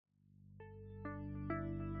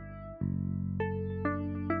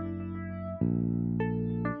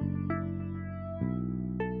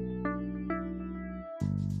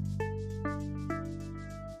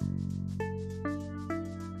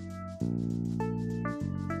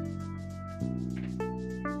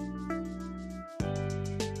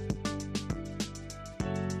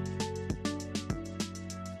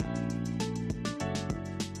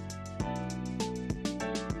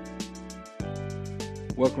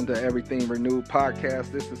Welcome to Everything Renewed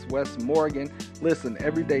podcast. This is Wes Morgan. Listen,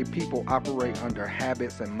 everyday people operate under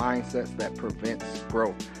habits and mindsets that prevents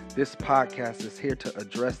growth. This podcast is here to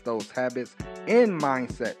address those habits and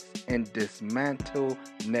mindsets and dismantle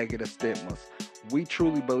negative stigmas. We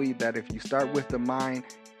truly believe that if you start with the mind,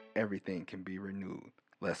 everything can be renewed.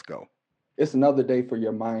 Let's go. It's another day for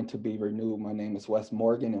your mind to be renewed. My name is Wes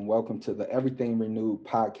Morgan, and welcome to the Everything Renewed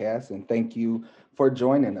podcast. And thank you for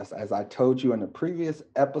joining us. As I told you in the previous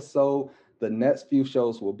episode, the next few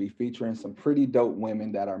shows will be featuring some pretty dope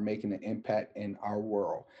women that are making an impact in our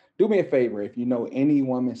world. Do me a favor, if you know any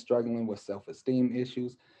woman struggling with self-esteem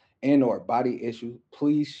issues and or body issues,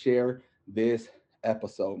 please share this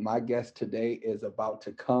episode. My guest today is about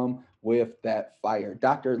to come with that fire.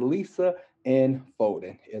 Dr. Lisa N.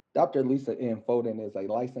 Foden. Dr. Lisa N. Foden is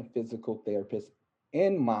a licensed physical therapist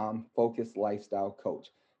and mom-focused lifestyle coach.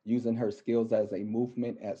 Using her skills as a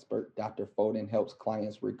movement expert, Dr. Foden helps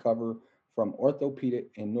clients recover from orthopedic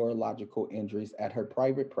and neurological injuries at her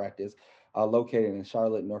private practice located in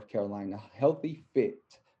Charlotte, North Carolina. Healthy Fit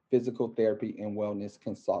Physical Therapy and Wellness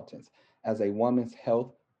Consultants. As a woman's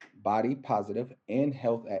health, body positive, and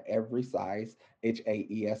health at every size,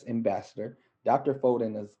 HAES ambassador, Dr.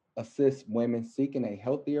 Foden assists women seeking a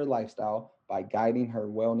healthier lifestyle by guiding her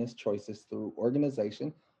wellness choices through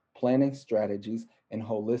organization, planning strategies, and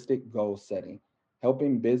holistic goal setting.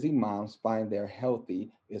 Helping busy moms find their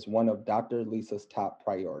healthy is one of Dr. Lisa's top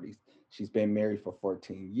priorities. She's been married for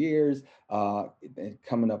 14 years.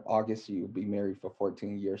 Coming up August, she will be married for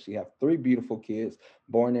 14 years. She has 3 beautiful kids,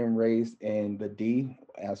 born and raised in the D,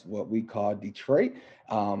 as what we call Detroit,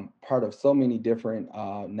 part of so many different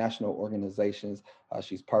national organizations.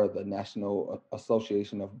 She's part of the National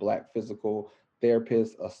Association of Black Physical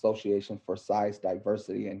Therapists, Association for Size,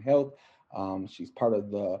 Diversity, and Health. She's part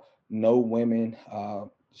of the No Women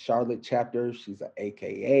Charlotte chapter. She's an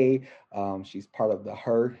AKA. She's part of the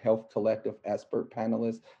Her Health Collective Expert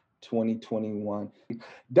Panelist 2021.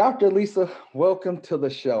 Dr. Lisa, welcome to the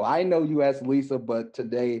show. I know you as Lisa, but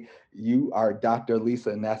today you are Dr.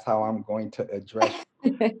 Lisa, and that's how I'm going to address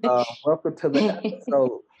you. Welcome to the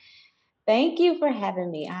episode. Thank you for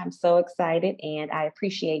having me. I'm so excited, and I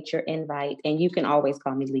appreciate your invite. And you can always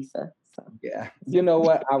call me Lisa. So. Yeah, you know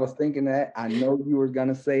what? I was thinking that. I know you were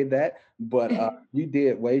gonna say that, but you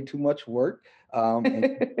did way too much work.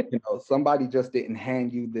 And somebody just didn't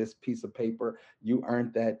hand you this piece of paper. You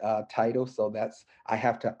earned that title, so I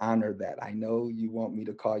have to honor that. I know you want me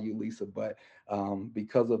to call you Lisa, but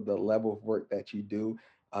because of the level of work that you do,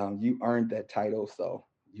 you earned that title. So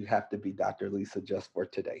you have to be Dr. Lisa just for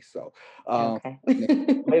today. So okay.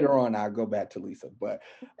 Later on, I'll go back to Lisa. But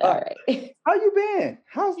all right. How you been?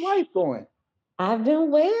 How's life going? I've been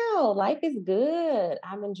well. Life is good.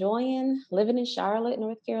 I'm enjoying living in Charlotte,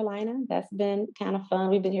 North Carolina. That's been kind of fun.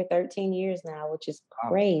 We've been here 13 years now, which is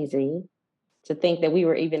crazy to think that we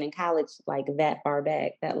were even in college like that far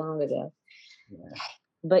back, that long ago. Yeah.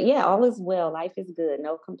 But yeah, all is well. Life is good.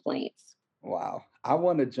 No complaints. Wow. I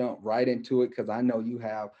want to jump right into it because I know you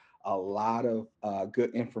have a lot of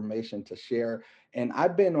good information to share. And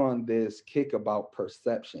I've been on this kick about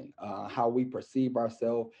perception, how we perceive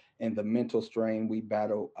ourselves and the mental strain we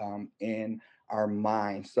battle in our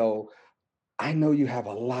mind. So I know you have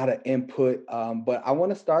a lot of input, but I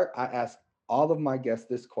want to start. I ask all of my guests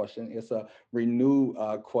this question. It's a renewed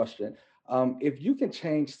question. If you can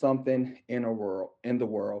change something in the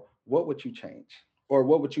world, what would you change? Or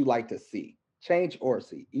what would you like to see? Change or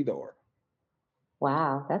see, either or.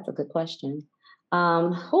 Wow, that's a good question.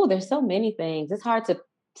 There's so many things. It's hard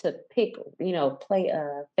to pick, play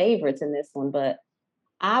favorites in this one, but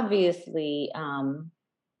obviously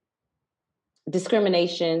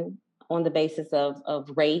discrimination on the basis of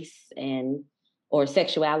race or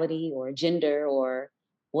sexuality or gender or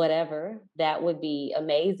whatever, that would be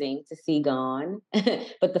amazing to see gone.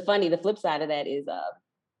 But the flip side of that is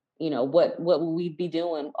what will we be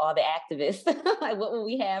doing, all the activists? Like, what will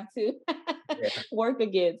we have to work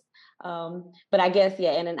against? But I guess,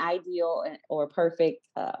 in an ideal or perfect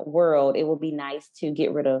world, it will be nice to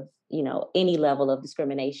get rid of, any level of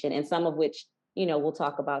discrimination, and some of which, we'll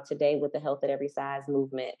talk about today with the Health at Every Size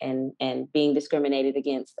movement and being discriminated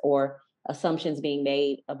against or assumptions being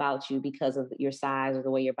made about you because of your size or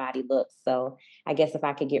the way your body looks. So I guess if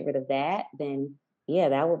I could get rid of that, then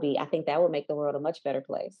I think that would make the world a much better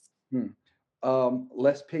place.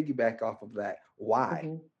 Let's piggyback off of that. Why?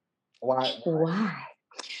 Mm-hmm. Why?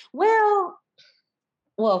 Well,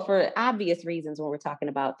 for obvious reasons, when we're talking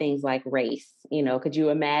about things like race, could you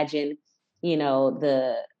imagine,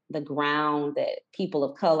 the ground that people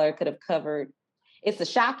of color could have covered it's a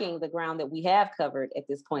shocking the ground that we have covered at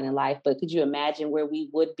this point in life. But could you imagine where we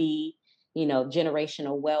would be,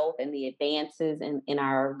 generational wealth and the advances in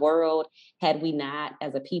our world had we not,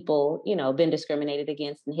 as a people, been discriminated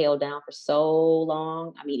against and held down for so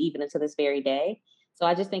long? I mean, even until this very day. So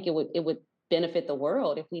I just think it would benefit the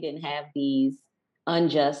world if we didn't have these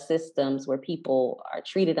unjust systems where people are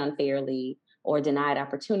treated unfairly or denied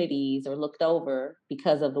opportunities or looked over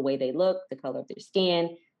because of the way they look, the color of their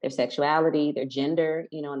skin, their sexuality, their gender,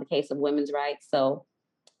 in the case of women's rights. So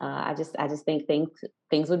I just think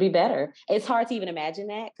things would be better. It's hard to even imagine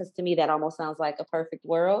that because to me that almost sounds like a perfect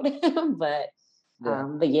world. but Yeah.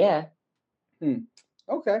 but yeah. Hmm.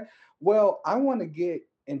 Okay. Well, I want to get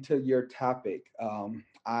into your topic.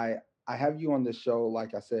 I have you on the show,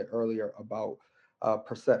 like I said earlier, about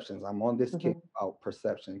perceptions. I'm on this kick Hmm. about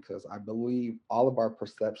perception because I believe all of our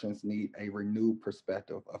perceptions need a renewed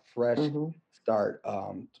perspective, a fresh Hmm. start,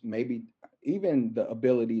 maybe even the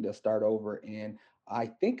ability to start over. And I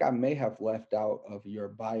think I may have left out of your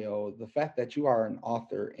bio the fact that you are an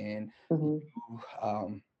author and you,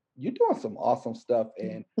 Hmm. you're doing some awesome stuff.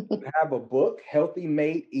 And you have a book, Healthy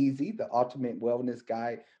Made Easy, the ultimate wellness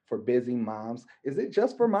guide for busy moms. Is it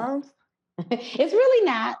just for moms? It's really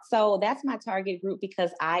not. So that's my target group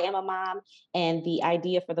because I am a mom, and the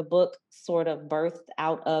idea for the book sort of birthed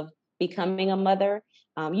out of becoming a mother.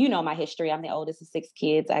 You know my history. I'm the oldest of six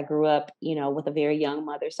kids. I grew up, with a very young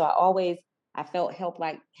mother. So I felt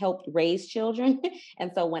helped raise children.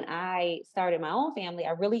 And so when I started my own family,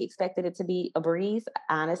 I really expected it to be a breeze.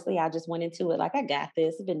 Honestly, I just went into it like I got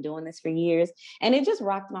this. I've been doing this for years. And it just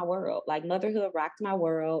rocked my world. Like motherhood rocked my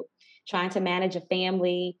world. Trying to manage a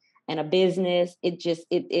family and a business,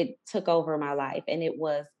 it took over my life. And it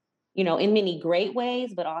was, in many great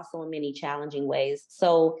ways, but also in many challenging ways.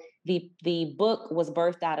 So the book was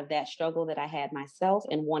birthed out of that struggle that I had myself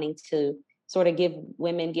and wanting to sort of give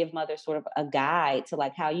mothers sort of a guide to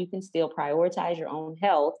like how you can still prioritize your own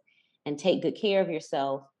health and take good care of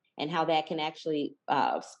yourself, and how that can actually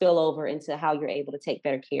spill over into how you're able to take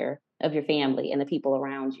better care of your family and the people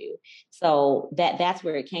around you. So that's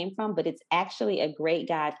where it came from, but it's actually a great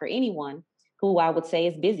guide for anyone who I would say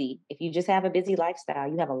is busy. If you just have a busy lifestyle,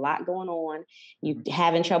 you have a lot going on, you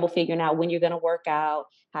having trouble figuring out when you're going to work out,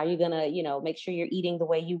 how you're going to, make sure you're eating the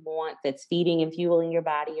way you want, that's feeding and fueling your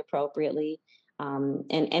body appropriately.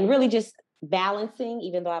 And really just balancing,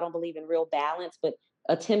 even though I don't believe in real balance, but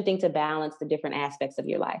attempting to balance the different aspects of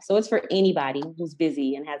your life. So it's for anybody who's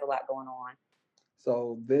busy and has a lot going on.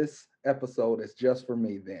 So this episode is just for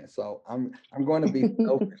me then. So I'm going to be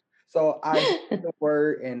selfish. So I heard the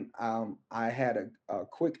word and I had a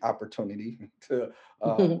quick opportunity to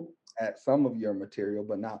add some of your material,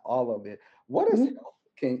 but not all of it. What is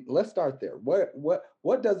health? Let's start there.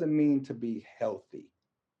 What does it mean to be healthy?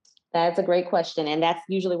 That's a great question. And that's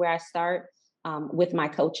usually where I start with my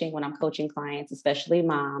coaching when I'm coaching clients, especially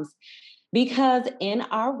moms. Because in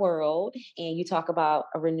our world, and you talk about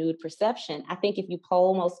a renewed perception, I think if you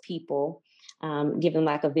poll most people, give them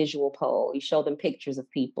like a visual poll, you show them pictures of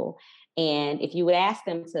people. And if you would ask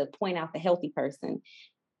them to point out the healthy person,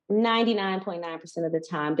 99.9% of the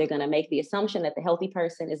time, they're going to make the assumption that the healthy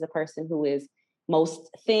person is the person who is most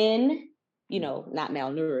thin, not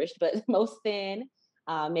malnourished, but most thin,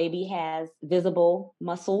 maybe has visible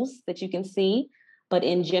muscles that you can see. But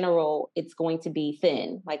in general, it's going to be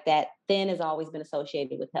thin. Like that, thin has always been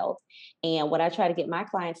associated with health. And what I try to get my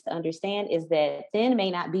clients to understand is that thin may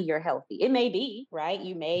not be your healthy. It may be, right?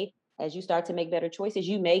 You may, as you start to make better choices,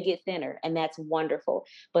 you may get thinner, and that's wonderful.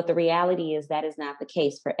 But the reality is that is not the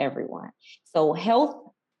case for everyone. So health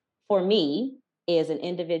for me is an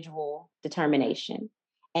individual determination,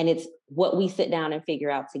 and it's what we sit down and figure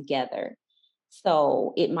out together.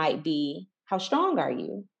 So it might be, how strong are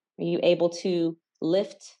you? Are you able to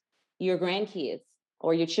lift your grandkids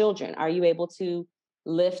or your children? Are you able to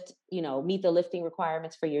lift, meet the lifting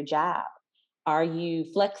requirements for your job? Are you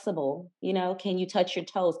flexible? Can you touch your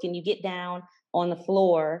toes? Can you get down on the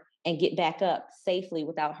floor and get back up safely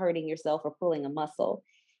without hurting yourself or pulling a muscle?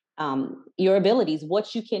 Your abilities,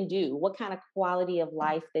 what you can do, what kind of quality of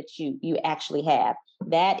life that you actually have.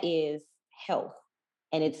 That is health,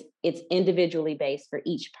 and it's individually based for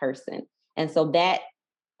each person. And so that,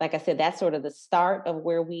 like I said, that's sort of the start of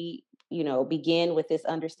where we begin with this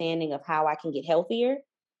understanding of how I can get healthier.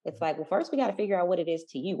 It's like, well, first we got to figure out what it is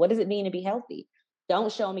to you. What does it mean to be healthy?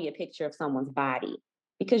 Don't show me a picture of someone's body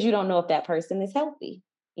because you don't know if that person is healthy,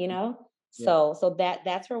 you know? Yeah. So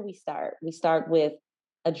that's where we start. We start with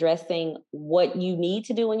addressing what you need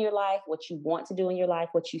to do in your life, what you want to do in your life,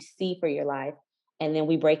 what you see for your life, and then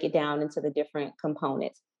we break it down into the different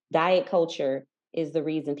components. Diet culture is the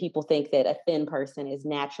reason people think that a thin person is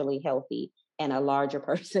naturally healthy and a larger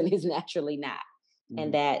person is naturally not. Mm-hmm.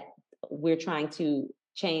 And that we're trying to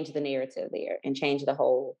change the narrative there and change the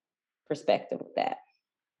whole perspective of that.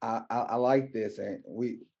 I like this, and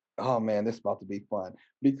oh man, this is about to be fun,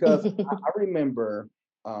 because I remember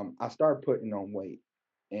I started putting on weight,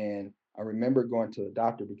 and I remember going to the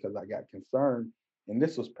doctor because I got concerned, and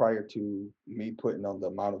this was prior to me putting on the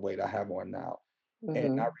amount of weight I have on now.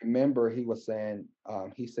 And I remember he was saying,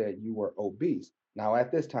 he said you were obese. Now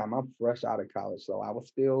at this time I'm fresh out of college, so I was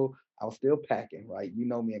still packing, right? You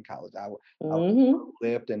know me in college, I was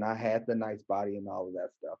lift and I had the nice body and all of that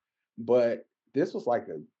stuff. But this was like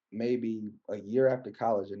maybe a year after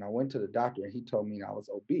college, and I went to the doctor and he told me I was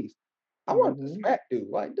obese. I wanted to smack dude,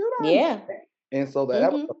 like, dude, yeah. And so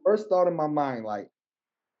that was the first thought in my mind, like,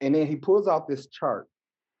 and then he pulls out this chart,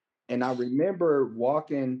 and I remember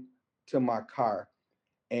walking to my car,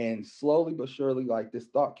 and slowly but surely, like, this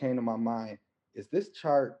thought came to my mind: is this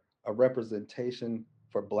chart a representation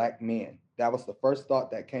for Black men? That was the first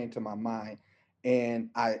thought that came to my mind, and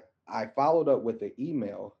I followed up with an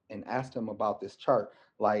email and asked him about this chart.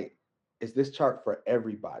 Like, is this chart for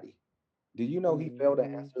everybody? Do you know he failed to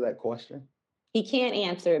answer that question? He can't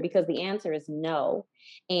answer it because the answer is no.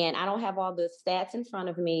 And I don't have all the stats in front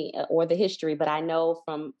of me or the history, but I know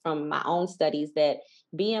from my own studies that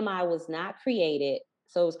BMI was not created.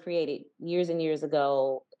 So it was created years and years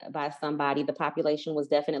ago by somebody. The population was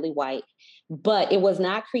definitely white, but it was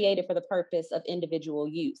not created for the purpose of individual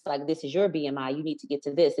use. Like, this is your BMI, you need to get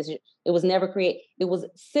to this. It was never created. It was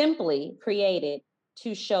simply created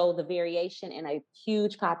to show the variation in a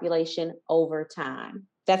huge population over time.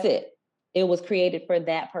 That's it. It was created for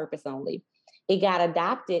that purpose only. It got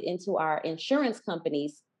adopted into our insurance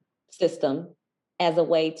company's system as a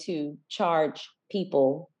way to charge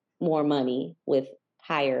people more money with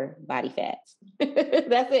higher body fats.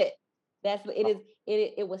 That's it.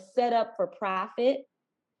 It was set up for profit.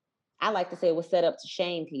 I like to say it was set up to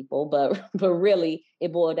shame people, but really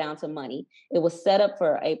it boiled down to money. It was set up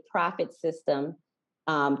for a profit system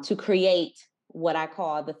to create what I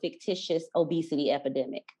call the fictitious obesity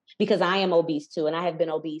epidemic, because I am obese too, and I have been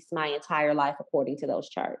obese my entire life according to those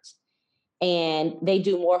charts. And they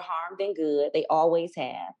do more harm than good. They always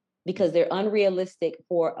have, because they're unrealistic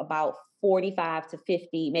for about 45 to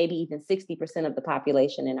 50, maybe even 60% of the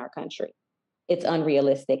population in our country. It's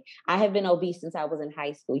unrealistic. I have been obese since I was in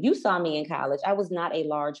high school. You saw me in college. I was not a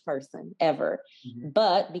large person ever,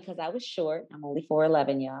 but because I was short, I'm only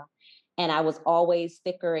 4'11", y'all, and I was always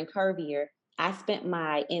thicker and curvier, I spent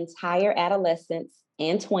my entire adolescence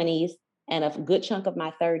and 20s and a good chunk of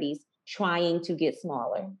my 30s trying to get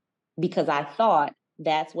smaller, because I thought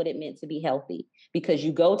that's what it meant to be healthy. Because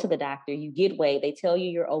you go to the doctor, you get weighed, they tell you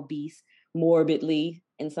you're obese morbidly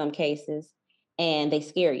in some cases, and they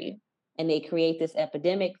scare you. And they create this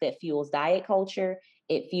epidemic that fuels diet culture.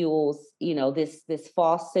 It fuels, this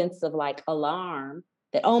false sense of like alarm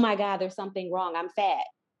that, oh my God, there's something wrong, I'm fat.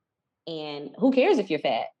 And who cares if you're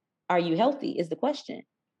fat? Are you healthy is the question.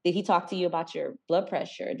 Did he talk to you about your blood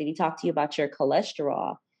pressure? Did he talk to you about your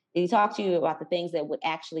cholesterol? Did he talk to you about the things that would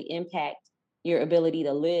actually impact your ability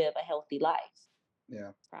to live a healthy life?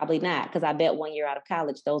 Yeah. Probably not, because I bet 1 year out of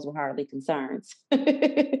college, those were hardly concerns.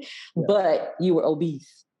 But you were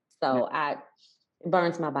obese. So it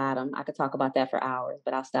burns my bottom. I could talk about that for hours,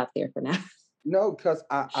 but I'll stop there for now. No, because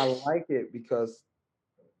I like it, because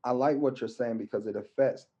I like what you're saying, because it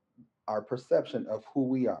affects our perception of who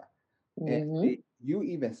we are. And you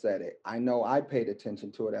even said it. I know I paid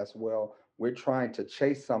attention to it as well. We're trying to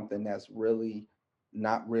chase something that's really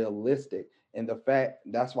not realistic. And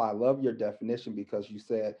that's why I love your definition, because you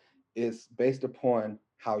said it's based upon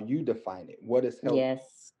how you define it. What is healthy?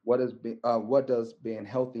 Yes. What does being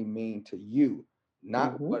healthy mean to you?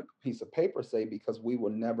 Not what a piece of paper say, because we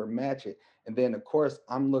will never match it. And then of course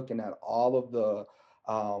I'm looking at all of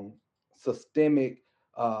the systemic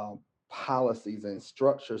policies and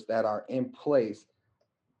structures that are in place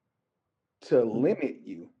to limit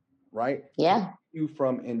you, right? Yeah. To keep you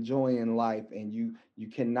from enjoying life. And you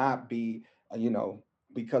cannot be,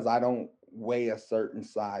 because I don't weigh a certain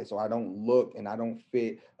size, or I don't look and I don't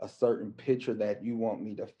fit a certain picture that you want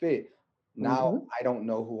me to fit. Now I don't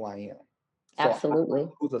know who I am. So absolutely. I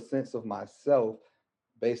lose a sense of myself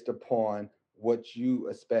based upon what you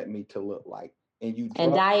expect me to look like. And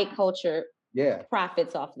diet culture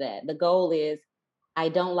profits off that. The goal is, I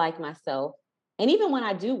don't like myself. And even when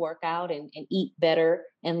I do work out and eat better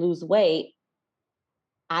and lose weight,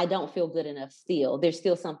 I don't feel good enough still. There's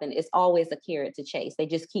still something, it's always a carrot to chase. They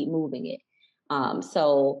just keep moving it.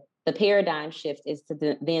 So the paradigm shift is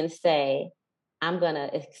to then say, I'm going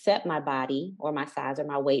to accept my body or my size or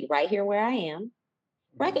my weight right here where I am,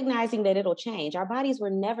 recognizing that it'll change. Our bodies were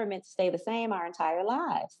never meant to stay the same our entire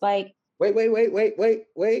lives. Like, wait.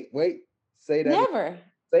 Say that. Never.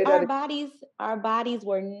 Say Our that. bodies, our bodies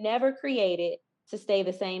were never created to stay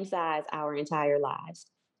the same size our entire lives.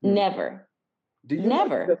 Never. Do you want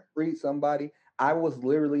to Never. read somebody? I was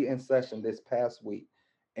literally in session this past week,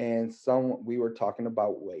 and we were talking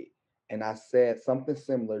about weight, and I said something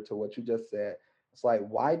similar to what you just said. It's like,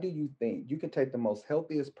 why do you think you can take the most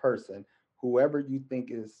healthiest person, whoever you think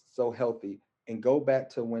is so healthy, and go back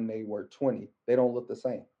to when they were 20? They don't look the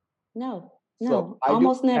same. No. So No. I do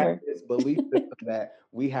Almost have never. this belief system that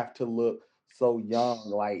we have to look so young.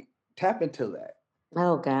 Like, tap into that.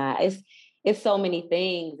 Oh God. It's so many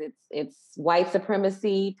things. It's white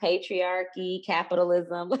supremacy, patriarchy,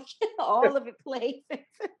 capitalism, like all of it plays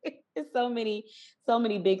into it's so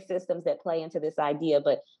many big systems that play into this idea.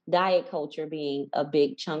 But diet culture being a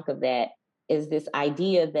big chunk of that is this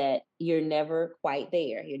idea that you're never quite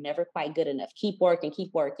there. You're never quite good enough. Keep working,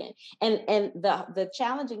 keep working. And the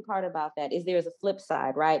challenging part about that is there's a flip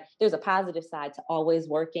side, right? There's a positive side to always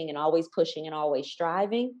working and always pushing and always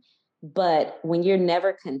striving. But when you're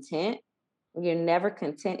never content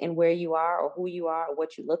in where you are or who you are or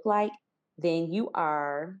what you look like, then you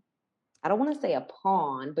are, I don't want to say a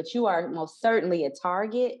pawn, but you are most certainly a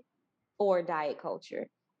target for diet culture.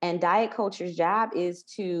 And diet culture's job is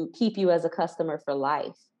to keep you as a customer for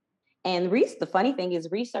life. And the funny thing is,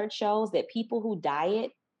 research shows that people who diet,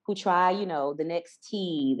 who try, the next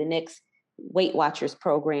tea, the next Weight Watchers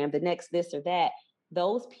program, the next this or that,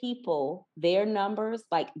 those people, their numbers,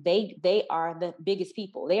 like they are the biggest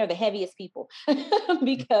people. They are the heaviest people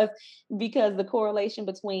because the correlation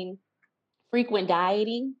between frequent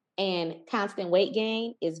dieting and constant weight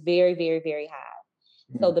gain is very, very, very high.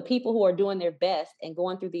 So the people who are doing their best and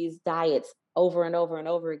going through these diets over and over and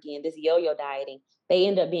over again, this yo-yo dieting, they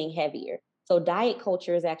end up being heavier. So diet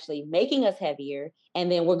culture is actually making us heavier,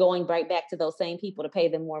 and then we're going right back to those same people to pay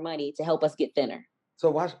them more money to help us get thinner. So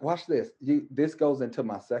watch this. This goes into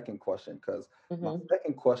my second question, because my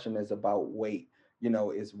second question is about weight.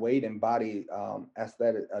 Is weight and body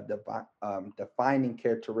aesthetic a defining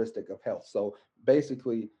characteristic of health? So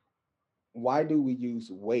basically, why do we use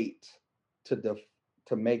weight to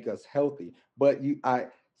to make us healthy? But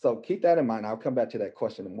so keep that in mind. I'll come back to that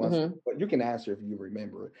question in one second, but you can answer if you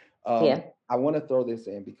remember it. Yeah. I want to throw this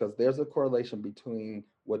in because there's a correlation between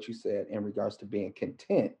what you said in regards to being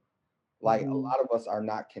content. Like, a lot of us are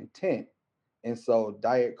not content. And so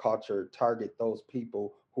diet culture target those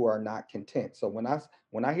people who are not content. So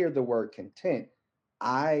when I hear the word content,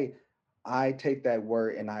 I I take that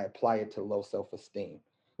word and I apply it to low self-esteem.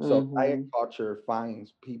 So diet culture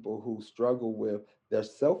finds people who struggle with their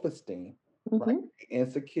self-esteem, right?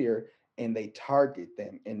 Insecure, and they target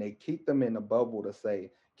them and they keep them in a bubble to say,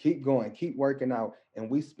 keep going, keep working out. And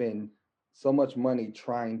we spend so much money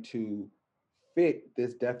trying to fit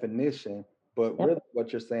this definition, but Yep. really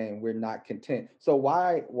what you're saying, we're not content. So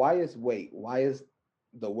why is weight? Why is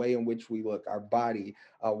the way in which we look, our body,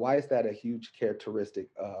 why is that a huge characteristic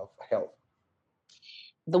of health?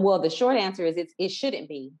 The short answer is it shouldn't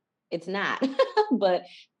be. It's not. But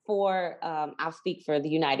I'll speak for the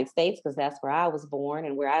United States because that's where I was born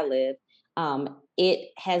and where I live. It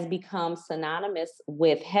has become synonymous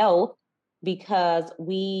with health because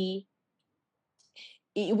we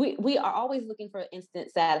are always looking for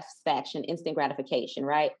instant satisfaction, instant gratification,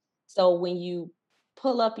 right? So when you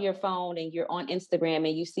pull up your phone and you're on Instagram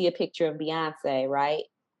and you see a picture of Beyonce, right?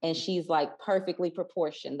 And she's like perfectly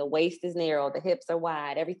proportioned. The waist is narrow, the hips are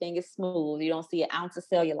wide, everything is smooth. You don't see an ounce of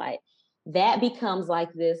cellulite. That becomes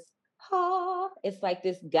like this, it's like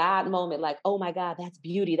this God moment, like, oh my God, that's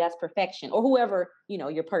beauty, that's perfection, or whoever,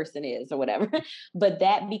 your person is or whatever. But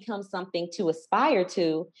that becomes something to aspire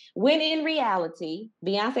to when in reality,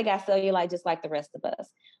 Beyonce got cellulite just like the rest of us.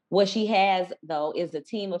 What she has, though, is a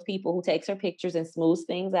team of people who takes her pictures and smooths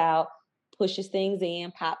things out, pushes things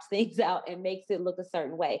in, pops things out, and makes it look a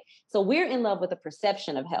certain way. So we're in love with the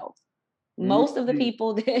perception of health. Most of the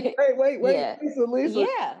people that Wait, yeah, Lisa.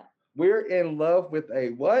 yeah, We're in love with a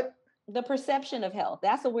what? the perception of health.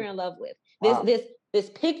 That's what we're in love with. Wow. This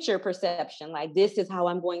picture perception, like this is how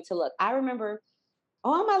I'm going to look. I remember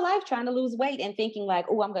all my life trying to lose weight and thinking like,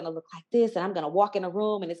 oh, I'm going to look like this and I'm going to walk in a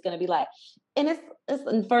room and it's going to be like, and it's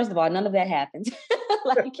first of all, none of that happens.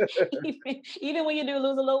 Like even when you do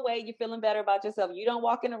lose a little weight, you're feeling better about yourself. You don't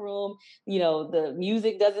walk in a room, the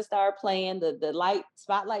music doesn't start playing, the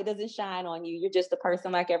spotlight doesn't shine on you. You're just a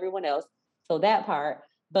person like everyone else. So that part,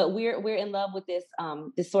 but we're in love with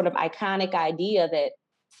this sort of iconic idea that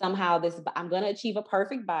somehow I'm going to achieve a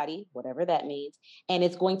perfect body, whatever that means, and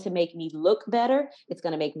it's going to make me look better, it's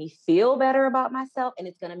going to make me feel better about myself, and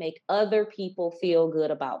it's going to make other people feel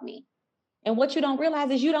good about me. And what you don't realize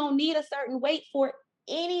is you don't need a certain weight for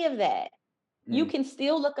any of that. You can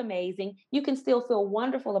still look amazing, you can still feel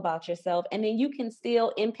wonderful about yourself, and then you can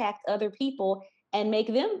still impact other people and make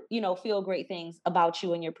them, feel great things about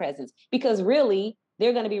you and your presence, because really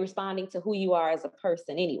they're going to be responding to who you are as a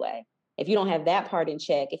person anyway. If you don't have that part in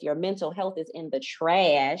check, if your mental health is in the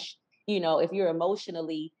trash, if you're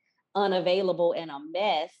emotionally unavailable and a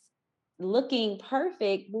mess, looking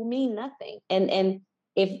perfect will mean nothing. And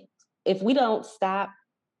if we don't stop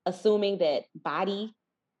assuming that body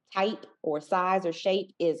type or size or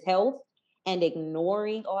shape is health and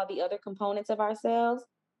ignoring all the other components of ourselves,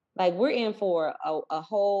 like, we're in for a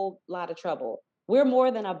whole lot of trouble. We're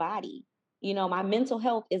more than a body. My mental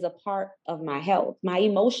health is a part of my health. My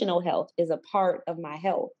emotional health is a part of my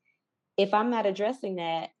health. If I'm not addressing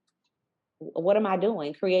that, what am I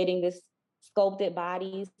doing? Creating this sculpted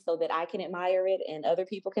body so that I can admire it and other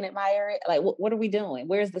people can admire it? Like, what are we doing?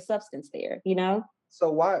 Where's the substance there? So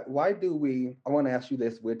why do we? I want to ask you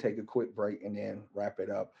this. We'll take a quick break and then wrap it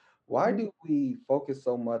up. Why Mhm. do we focus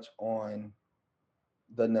so much on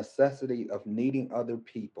the necessity of needing other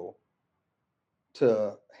people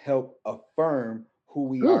to help affirm who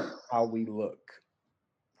we are, Oof, how we look?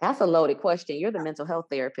 that's a loaded question. You're the mental health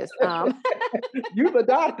therapist. You the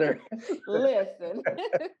doctor. Listen.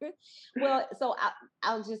 Well, so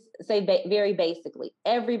I'll just say very basically,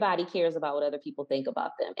 everybody cares about what other people think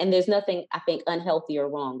about them. And there's nothing, I think, unhealthy or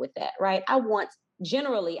wrong with that, right?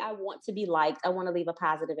 Generally, I want to be liked. I want to leave a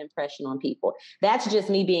positive impression on people. That's just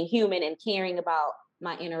me being human and caring about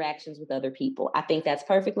my interactions with other people. I think that's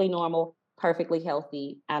perfectly normal, perfectly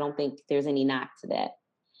healthy. I don't think there's any knock to that.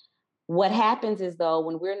 What happens is, though,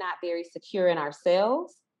 when we're not very secure in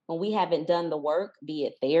ourselves, when we haven't done the work, be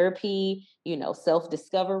it therapy,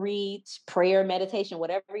 self-discovery, prayer, meditation,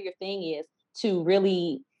 whatever your thing is, to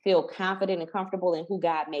really feel confident and comfortable in who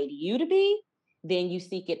God made you to be, then you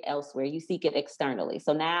seek it elsewhere. You seek it externally.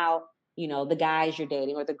 So now, the guys you're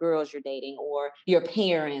dating or the girls you're dating or your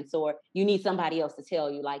parents, or you need somebody else to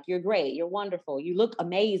tell you, like, you're great, you're wonderful, you look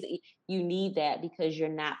amazing. You need that because you're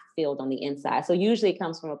not filled on the inside. So usually it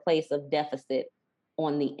comes from a place of deficit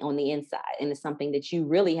on the inside, and it's something that you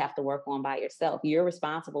really have to work on by yourself. You're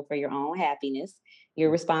responsible for your own happiness.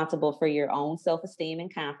 You're responsible for your own self-esteem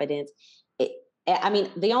and confidence.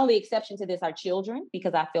 The only exception to this are children,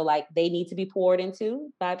 because I feel like they need to be poured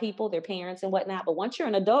into by people, their parents and whatnot. But once you're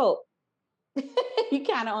an adult, you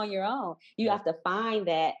kind of on your own. You Yeah. have to find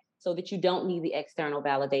that so that you don't need the external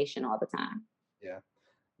validation all the time. Yeah.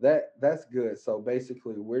 That's good. So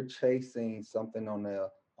basically, we're chasing something on the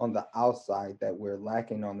outside that we're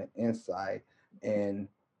lacking on the inside, and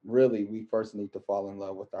really, we first need to fall in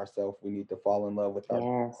love with ourselves. We need to fall in love with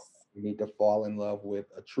our. Yes. We need to fall in love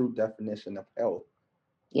with a true definition of health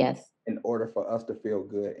Yes. in order for us to feel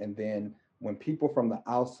good. And then when people from the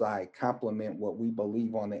outside compliment what we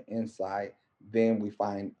believe on the inside, then we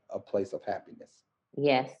find a place of happiness.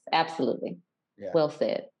 Yes. Absolutely. Yeah. Well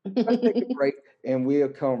said. Let's take a break and we'll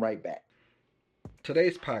come right back.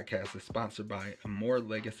 Today's podcast is sponsored by Amore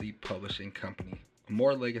Legacy Publishing Company.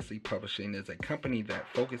 Amore Legacy Publishing is a company that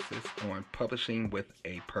focuses on publishing with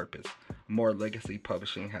a purpose. Amore Legacy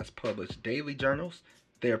Publishing has published daily journals,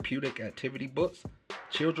 therapeutic activity books,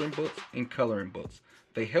 children books, and coloring books.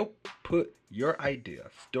 They help put your idea,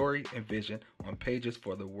 story, and vision on pages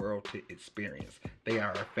for the world to experience. They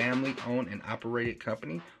are a family-owned and operated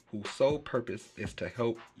company whose sole purpose is to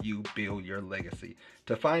help you build your legacy.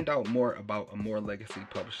 To find out more about Amore Legacy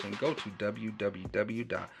Publishing, go to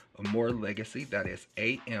www.amorelegacy, that is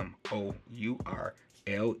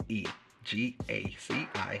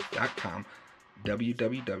AMOURLEGACI.com,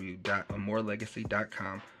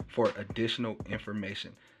 www.amorelegacy.com for additional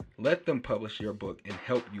information. Let them publish your book and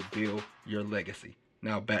help you build your legacy.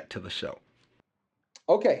 Now back to the show.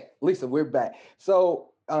 Okay, Lisa, we're back. So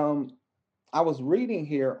I was reading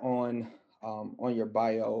here on your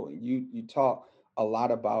bio. You talk a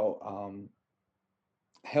lot about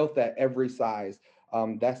health at every size.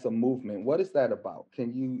 That's a movement. What is that about?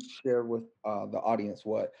 Can you share with the audience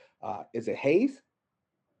what is it? Hayes?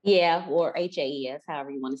 Yeah, or HAES, however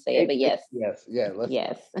you want to say it. But yes, Yes, yeah.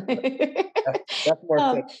 yes. That's more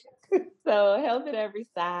um, sense. so health at every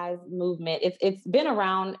size movement. It's been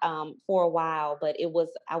around for a while, but it was,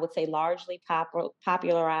 I would say, largely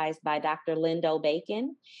popularized by Dr. Lindo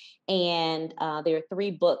Bacon. And there are three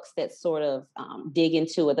books that sort of dig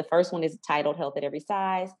into it. The first one is titled Health at Every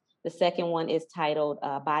Size. The second one is titled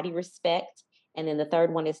Body Respect. And then the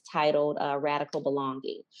third one is titled Radical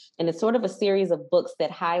Belonging. And it's sort of a series of books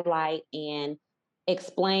that highlight and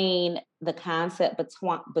explain the concept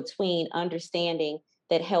between understanding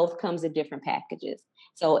that health comes in different packages.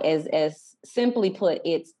 So as simply put,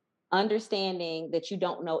 it's understanding that you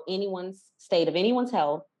don't know anyone's state of anyone's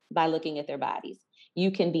health by looking at their bodies.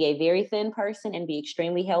 You can be a very thin person and be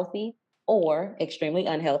extremely healthy or extremely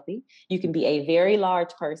unhealthy. You can be a very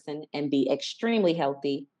large person and be extremely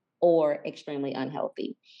healthy or extremely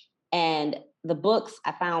unhealthy. And the books,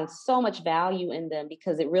 I found so much value in them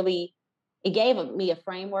because it gave me a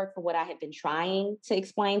framework for what I had been trying to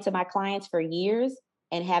explain to my clients for years,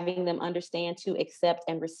 and having them understand to accept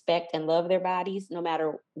and respect and love their bodies, no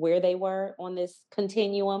matter where they were on this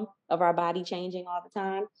continuum of our body changing all the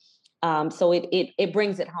time. So it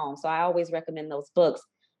brings it home. So I always recommend those books,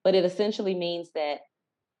 but it essentially means that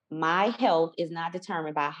my health is not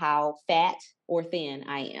determined by how fat or thin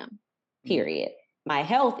I am, period. My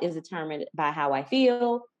health is determined by how I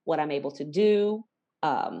feel, what I'm able to do,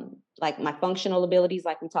 like my functional abilities,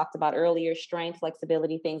 like we talked about earlier, strength,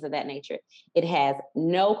 flexibility, things of that nature. It has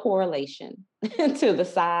no correlation to the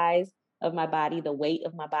size of my body, the weight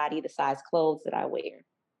of my body, the size clothes that I wear.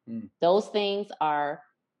 Those things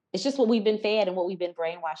it's just what we've been fed and what we've been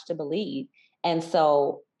brainwashed to believe. And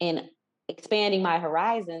so in expanding my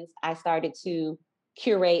horizons, I started to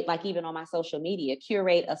curate, like even on my social media,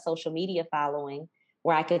 curate a social media following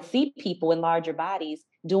where I could see people in larger bodies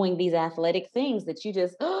doing these athletic things that you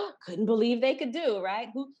just couldn't believe they could do, right?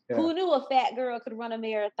 Who knew a fat girl could run a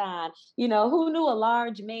marathon? Who knew a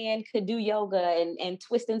large man could do yoga and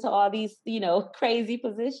twist into all these, crazy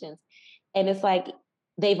positions? And it's like,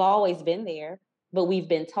 they've always been there, but we've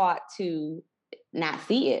been taught to not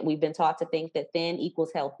see it. We've been taught to think that thin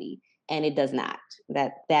equals healthy, and it does not.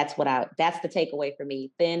 That's the takeaway for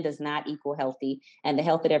me. Thin does not equal healthy, and the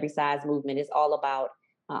Health at Every Size movement is all about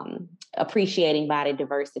appreciating body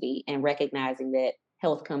diversity and recognizing that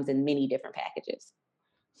health comes in many different packages.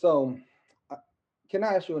 So, can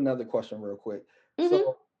I ask you another question real quick? Mm-hmm.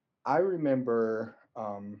 So, I remember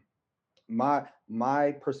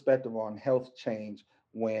my perspective on health changed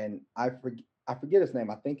when I forget his name.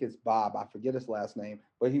 I think it's Bob. I forget his last name,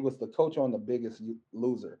 but he was the coach on The Biggest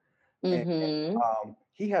Loser, and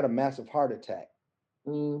he had a massive heart attack.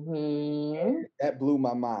 And that blew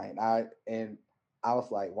my mind. I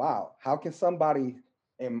was like, wow, how can somebody,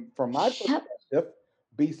 and from my perspective,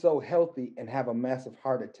 be so healthy and have a massive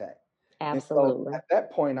heart attack? Absolutely. And so at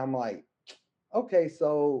that point, I'm like, okay,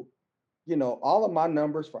 so all of my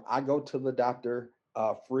numbers I go to the doctor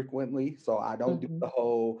frequently, so I don't do the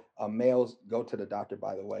whole males go to the doctor,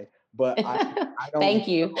 by the way, but I don't. Thank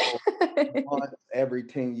you. Once every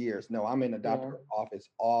 10 years. No, I'm in the doctor's office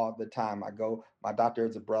all the time. My doctor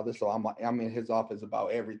is a brother, so I'm in his office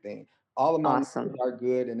about everything. All of my numbers are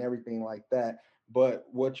good and everything like that. But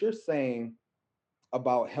what you're saying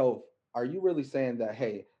about health, are you really saying that,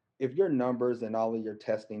 hey, if your numbers and all of your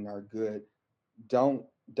testing are good, don't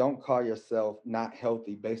call yourself not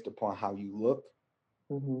healthy based upon how you look?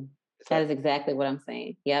 That is exactly what I'm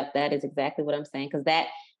saying. Yep, that is exactly what I'm saying, because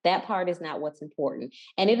that part is not what's important.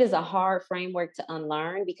 And it is a hard framework to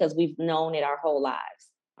unlearn because we've known it our whole lives,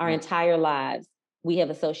 our entire lives. We have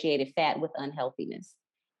associated fat with unhealthiness,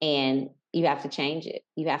 and you have to change it.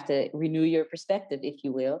 You have to renew your perspective, if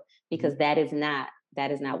you will, because that is not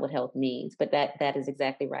what health means. But that is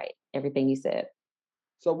exactly right. Everything you said.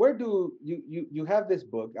 So where do you have this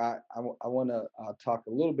book? I want to talk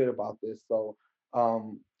a little bit about this. So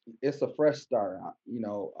it's a fresh start.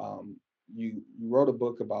 You wrote a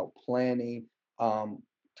book about planning.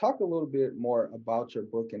 Talk a little bit more about your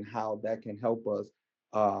book and how that can help us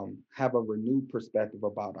have a renewed perspective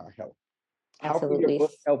about our health. How can your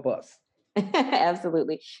book help us?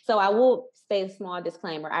 Absolutely. So I will say a small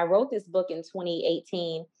disclaimer. I wrote this book in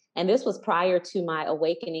 2018, and this was prior to my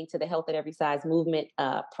awakening to the Health at Every Size movement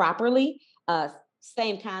properly.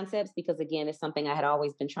 Same concepts, because again, it's something I had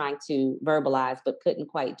always been trying to verbalize, but couldn't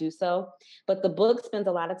quite do so. But the book spends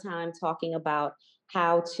a lot of time talking about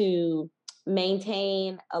how to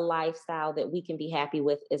maintain a lifestyle that we can be happy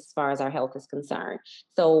with as far as our health is concerned.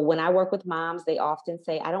 So when I work with moms, they often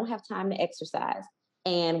say, I don't have time to exercise.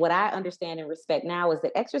 And what I understand and respect now is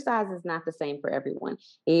that exercise is not the same for everyone.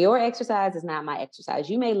 Your exercise is not my exercise.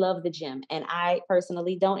 You may love the gym, and I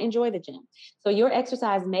personally don't enjoy the gym. So your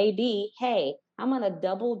exercise may be, hey, I'm going to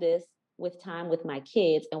double this with time with my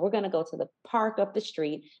kids, and we're going to go to the park up the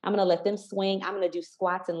street. I'm going to let them swing. I'm going to do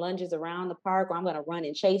squats and lunges around the park, or I'm going to run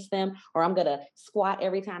and chase them, or I'm going to squat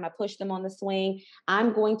every time I push them on the swing.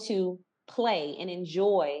 I'm going to play and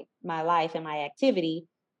enjoy my life and my activity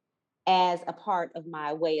as a part of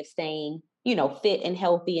my way of staying fit and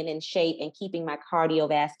healthy and in shape and keeping my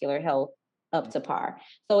cardiovascular health up to par.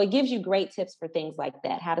 So it gives you great tips for things like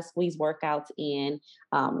that, how to squeeze workouts in.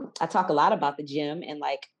 I talk a lot about the gym and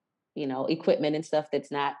equipment and stuff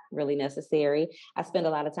that's not really necessary. I spend a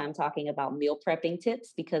lot of time talking about meal prepping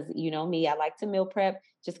tips because me, I like to meal prep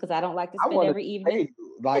just because I don't like to spend every evening.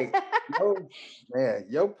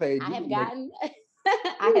 Your page. I have gotten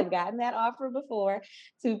I have gotten that offer before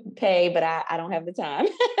to pay, but I don't have the time.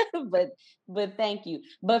 but thank you.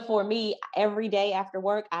 But for me, every day after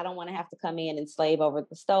work, I don't want to have to come in and slave over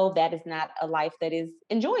the stove. That is not a life that is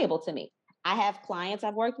enjoyable to me. I have clients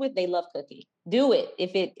I've worked with, they love cooking. Do it.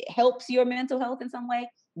 If it helps your mental health in some way,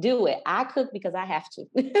 do it. I cook because I have to.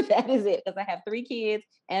 That is it. Because I have 3 kids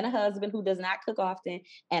and a husband who does not cook often.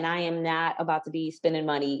 And I am not about to be spending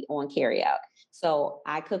money on carry out. So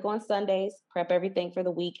I cook on Sundays, prep everything for the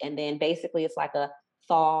week. And then basically it's like a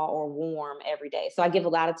thaw or warm every day. So I give a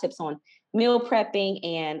lot of tips on meal prepping,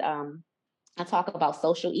 and I talk about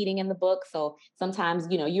social eating in the book. So sometimes,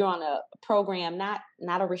 you're on a program, not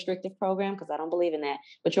a restrictive program, because I don't believe in that,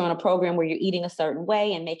 but you're on a program where you're eating a certain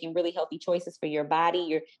way and making really healthy choices for your body.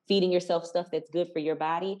 You're feeding yourself stuff that's good for your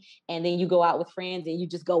body. And then you go out with friends and you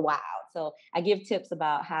just go wild. So I give tips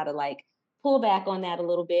about how to pull back on that a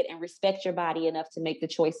little bit and respect your body enough to make the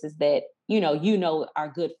choices that,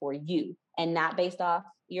 are good for you and not based off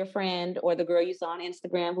your friend or the girl you saw on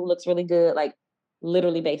Instagram who looks really good.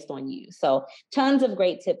 Literally based on you. So tons of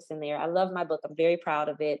great tips in there. I love my book. I'm very proud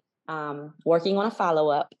of it. Working on a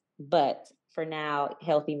follow-up, but for now,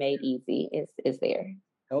 Healthy Made Easy is there.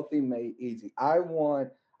 Healthy Made Easy. I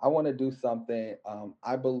want to do something.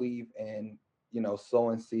 I believe in,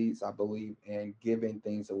 sowing seeds. I believe in giving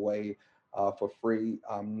things away for free.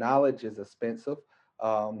 Knowledge is expensive,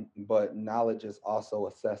 but knowledge is also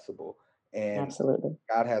accessible. And absolutely,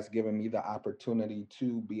 God has given me the opportunity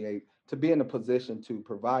to be in a position to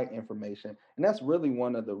provide information, and that's really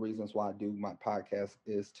one of the reasons why I do my podcast,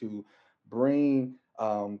 is to bring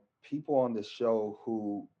people on the show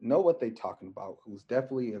who know what they're talking about, who's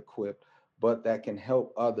definitely equipped, but that can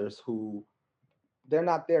help others who they're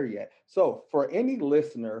not there yet. So for any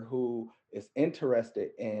listener who is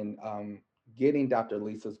interested in getting Dr.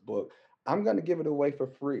 Lisa's book, I'm going to give it away for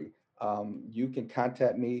free. You can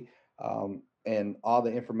contact me, and all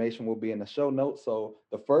the information will be in the show notes. So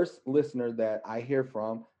the first listener that I hear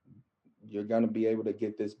from, you're going to be able to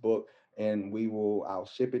get this book, and I'll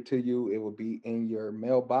ship it to you. It will be in your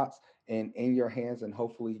mailbox and in your hands, and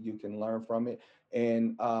hopefully you can learn from it.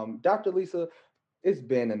 And Dr. Lisa, it's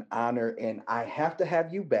been an honor, and I have to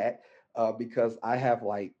have you back because I have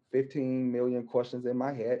 15 million questions in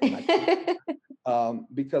my head, and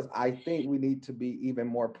because I think we need to be even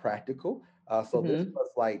more practical. So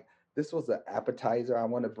this was an appetizer. I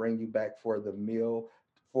want to bring you back for the meal,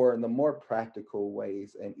 for the more practical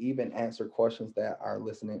ways, and even answer questions that our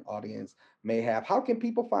listening audience may have. How can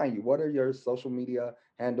people find you? What are your social media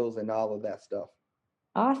handles and all of that stuff?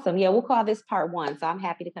 Awesome. Yeah, we'll call this part 1. So I'm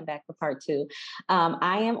happy to come back for part 2.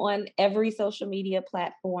 I am on every social media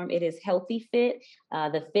platform. It is Healthy Fit.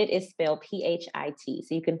 The fit is spelled PHIT.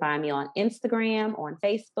 So you can find me on Instagram, on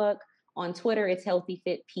Facebook, on Twitter. It's Healthy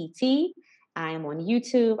Fit PT. I am on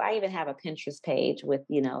YouTube. I even have a Pinterest page with,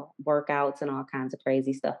 workouts and all kinds of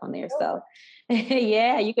crazy stuff on there. So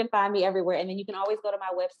yeah, you can find me everywhere. And then you can always go to my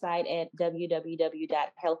website at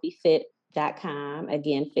www.healthyfit.com.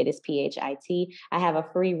 Again, fit is PHIT. I have a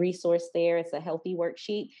free resource there. It's a healthy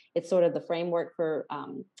worksheet. It's sort of the framework for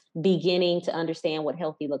beginning to understand what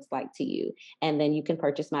healthy looks like to you. And then you can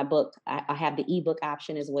purchase my book. I have the ebook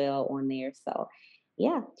option as well on there. So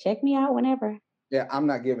yeah, check me out whenever. Yeah, I'm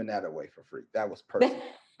not giving that away for free. That was perfect.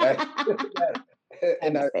 And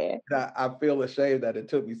I feel ashamed that it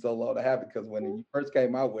took me so long to have it, because when you first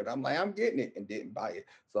came out with it, I'm like, I'm getting it, and didn't buy it.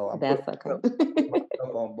 So I'm That's okay.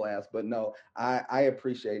 myself on blast. But no, I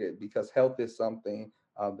appreciate it, because health is something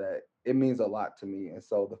that it means a lot to me. And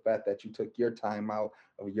so the fact that you took your time out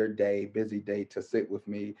of your busy day, to sit with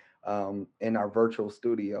me in our virtual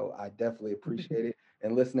studio, I definitely appreciate it.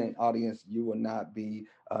 And listening audience, you will not be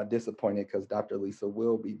disappointed, because Dr. Lisa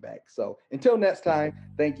will be back. So until next time,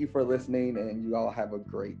 thank you for listening, and you all have a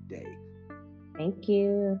great day. Thank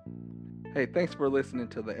you. Hey, thanks for listening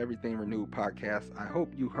to the Everything Renewed podcast. I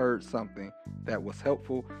hope you heard something that was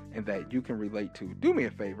helpful and that you can relate to. Do me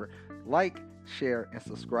a favor, share, and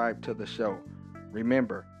subscribe to the show.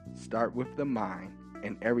 Remember, start with the mind,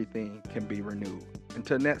 and everything can be renewed.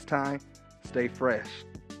 Until next time, stay fresh,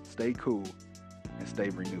 stay cool, and stay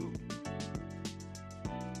renewed.